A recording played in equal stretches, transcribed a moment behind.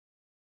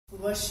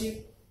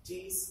worship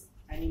these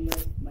animal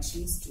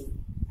machines too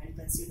and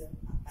consider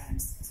our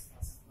parents as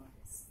gods of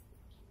goddess.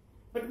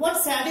 But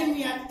what saddens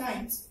me at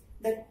times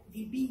that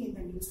we being in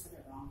the news for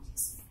the wrong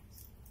reason.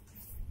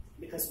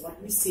 Because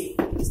what we say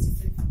is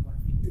different from what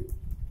we do.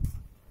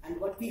 And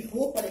what we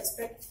hope or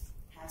expect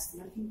has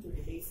nothing to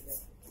relate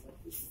with what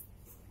we do.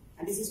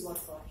 And this is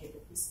what's called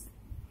hypocrisy.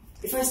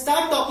 If I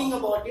start talking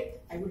about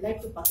it, I would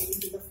like to bucket it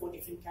into the 4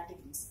 different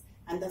categories.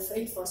 And the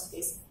very first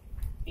is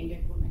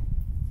Indian women.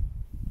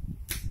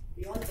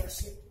 We all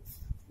worship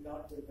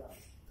Lord Durga,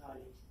 Kali,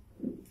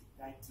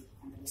 Gayatri,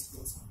 and the list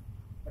goes on.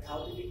 But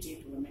how do we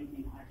treat women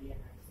in our real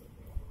life?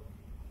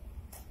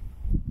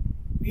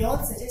 We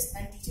all suggest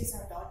and teach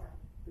our daughter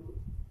to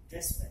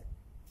dress well,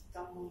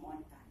 come home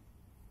on time,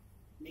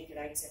 make a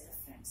right set of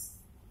friends.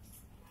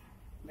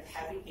 But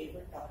have we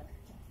ever taught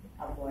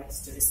our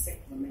boys to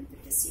respect women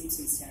with the same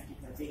sincerity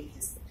the way he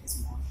respects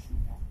his mom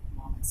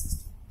and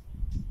sister?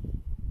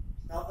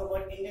 Talk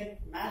about Indian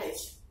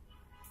marriage.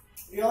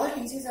 We all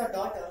teach our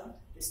daughter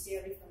to stay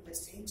away from the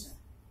stranger.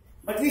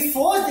 But we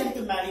force them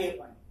to marry a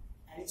one,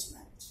 arranged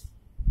marriage.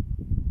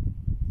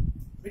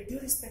 With due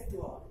respect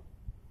to all,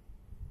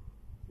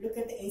 look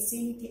at the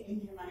insanity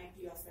and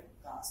inhumanity of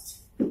a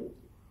caste.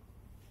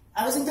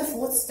 I was in the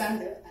 4th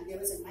standard and there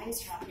was a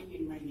marriage happening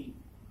in my name.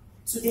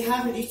 So they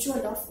have a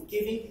ritual of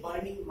giving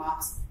burning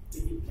marks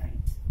to the bride.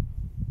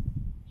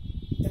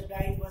 The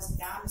bride was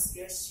damn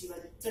scared, she was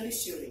literally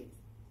shivering.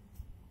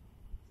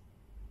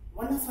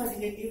 One of her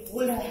relatives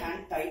held her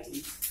hand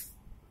tightly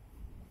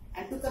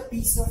and took a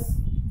piece of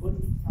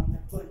wood from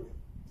the wood,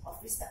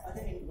 of which the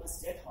other end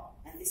was red hot,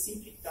 and they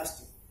simply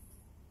touched it.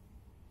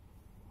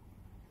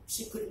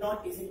 She could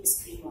not even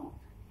scream out.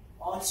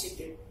 All she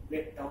did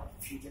wept out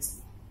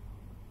furiously.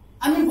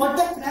 I mean, what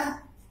the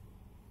crap?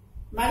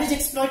 Marriage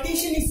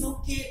exploitation is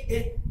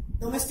okay,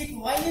 domestic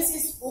violence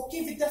is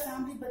okay with the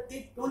family, but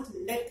they don't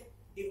let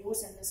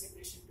divorce and the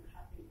separation to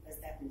happen because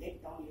that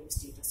let down your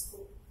status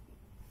quo.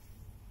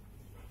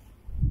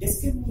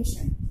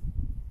 Discrimination.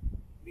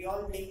 We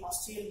all blame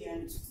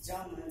Australians,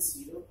 Germans,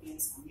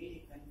 Europeans,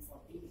 Americans for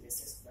being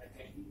racist, but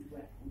that we do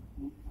at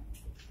home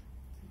country.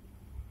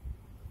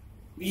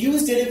 We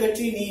use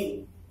derogatory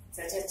names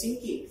such as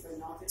Chinki for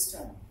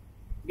Northeastern,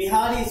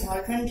 Bihari,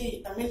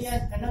 Jharkhandi,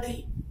 Tamilian,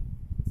 Kannadi.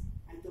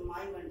 And to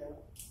my wonder,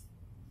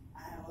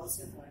 I have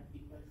also heard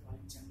people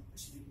calling Jammu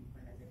Kashmir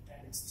people as a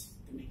terrorist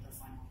to make a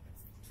fun out of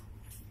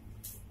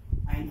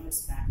it. I know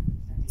it's bad,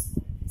 but that is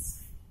what it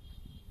is.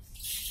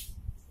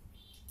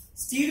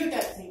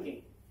 Stereotype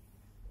thinking.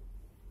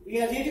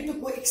 We are ready to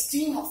go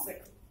extreme of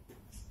it.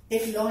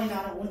 Take law in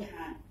our own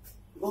hand.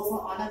 Go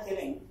for honor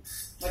killing.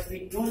 But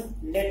we don't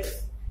let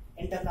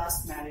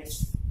intercaste marriage,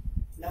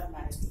 love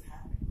marriage to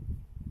happen.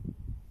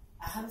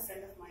 I have a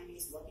friend of mine, he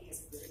is working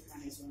as a project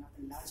manager in one of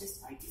the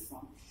largest IT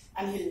firm,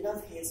 and he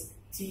loves his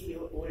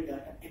 3-year-old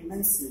daughter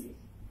immensely.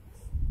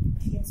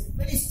 He has a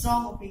very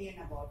strong opinion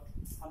about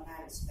her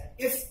marriage, that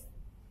if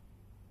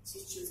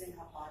she's choosing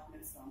her partner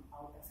from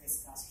out of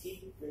his caste,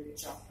 he will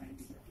chop her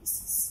into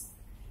pieces.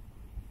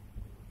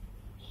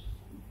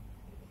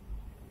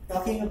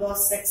 Talking about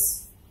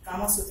sex,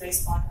 Kama Sutra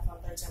is part of our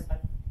culture,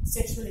 but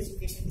sexual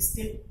education is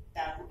still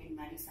taboo in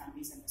many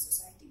families and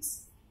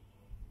societies.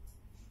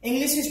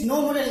 English is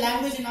no more a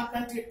language in our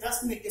country.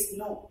 Trust me, it is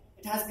no.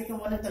 It has become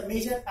one of the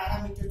major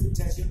parameters to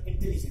judge your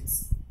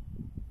intelligence.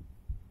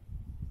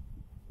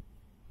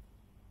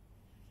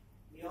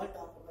 We all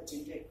talk about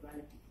gender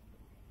equality,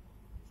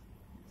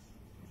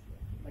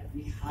 but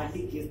we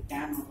hardly give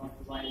damn about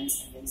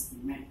violence against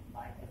men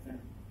by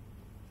everyone.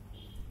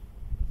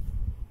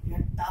 We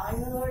are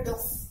tired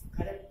of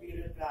corrupt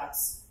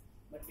bureaucrats,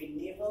 but we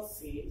never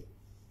fail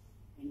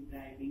in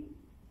bribing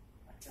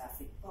a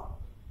traffic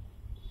cop.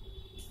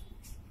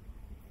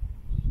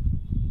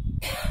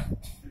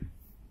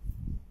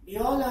 We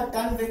all are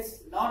done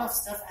with a lot of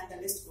stuff and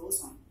the list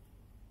goes on.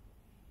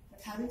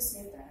 But having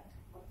said that,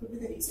 what could be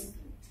the reason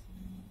for it?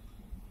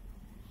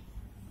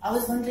 I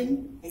was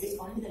wondering, is it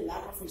only the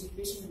lack of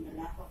education and the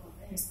lack of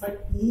awareness?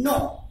 But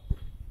no!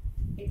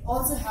 It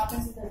also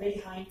happens in the very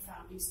high-end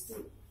families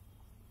too.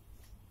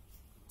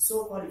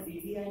 So-called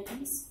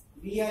VIPs,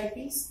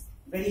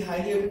 very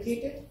highly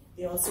educated,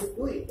 they also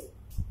do it.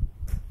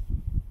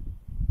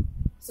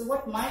 So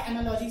what my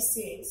analogy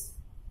says,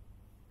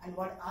 and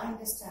what I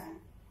understand,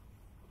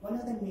 one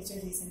of the major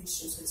reasons is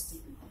social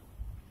stigma.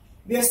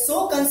 We are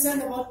so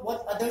concerned about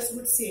what others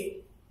would say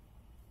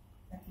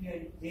that we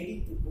are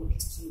ready to go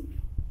extreme.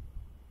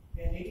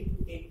 We are ready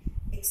to take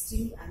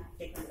extreme and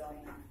take a law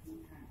in our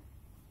own hand.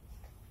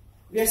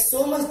 We are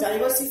so much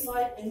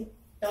diversified in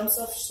terms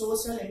of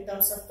social, in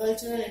terms of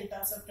cultural, in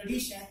terms of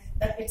tradition,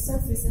 that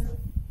itself is a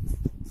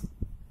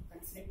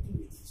conflicting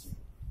with each other.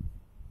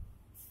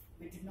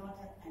 We do not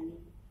have any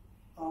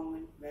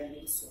common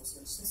value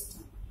social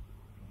system.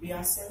 We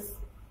are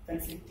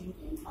self-conflicting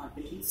in our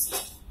belief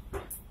system.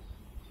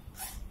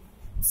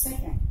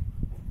 Second,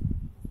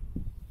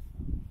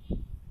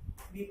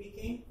 we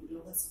became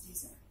global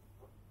citizens,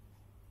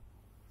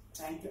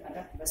 trying to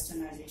adapt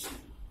westernization,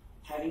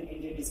 having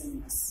Indianism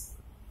in us,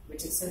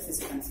 which itself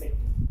is a conflict.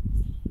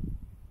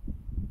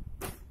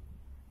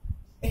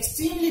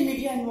 extremely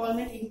media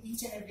involvement in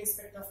each and every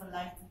aspect of our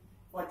life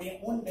for their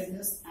own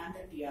business and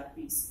the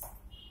TRPs.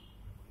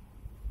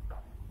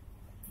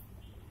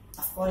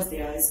 Of course,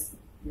 there is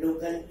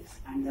local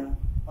and the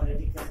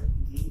political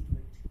gain to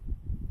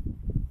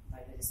it by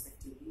the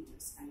respective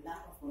leaders and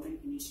lack of women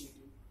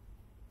initiative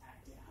at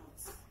their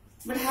house.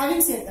 But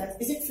having said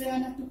that, is it fair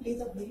enough to play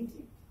the blame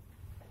game?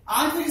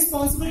 Aren't we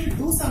responsible to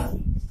do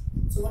something?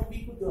 So what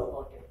we could do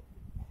about it?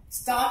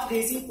 Start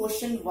raising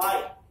question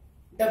why.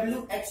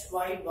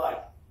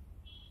 WHY.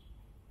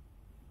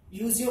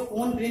 Use your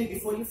own brain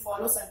before you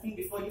follow something,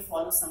 before you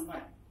follow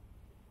someone.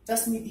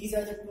 Trust me, these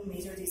are the two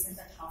major reasons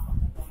that half of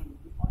the problem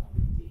will be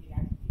automatically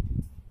eradicated.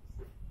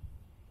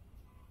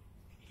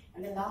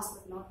 And then last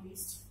but not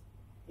least,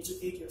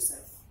 educate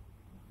yourself.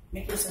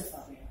 Make yourself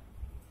aware.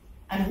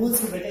 And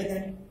who's you better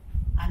than,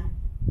 and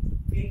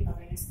create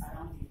awareness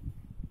around you.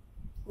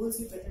 Who's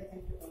you better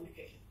than to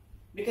communicate?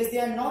 Because they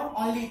are not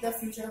only the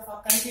future of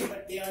our country,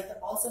 but they are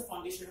also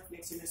foundation of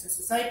next generation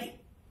society.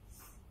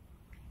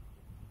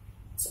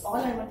 So all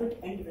I wanted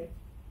to end with,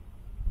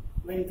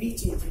 when we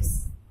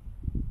changes,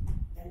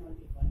 then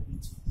only world will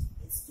change.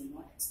 Please do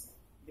not expect.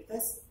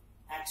 Because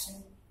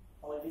action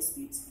always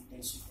beats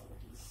intention.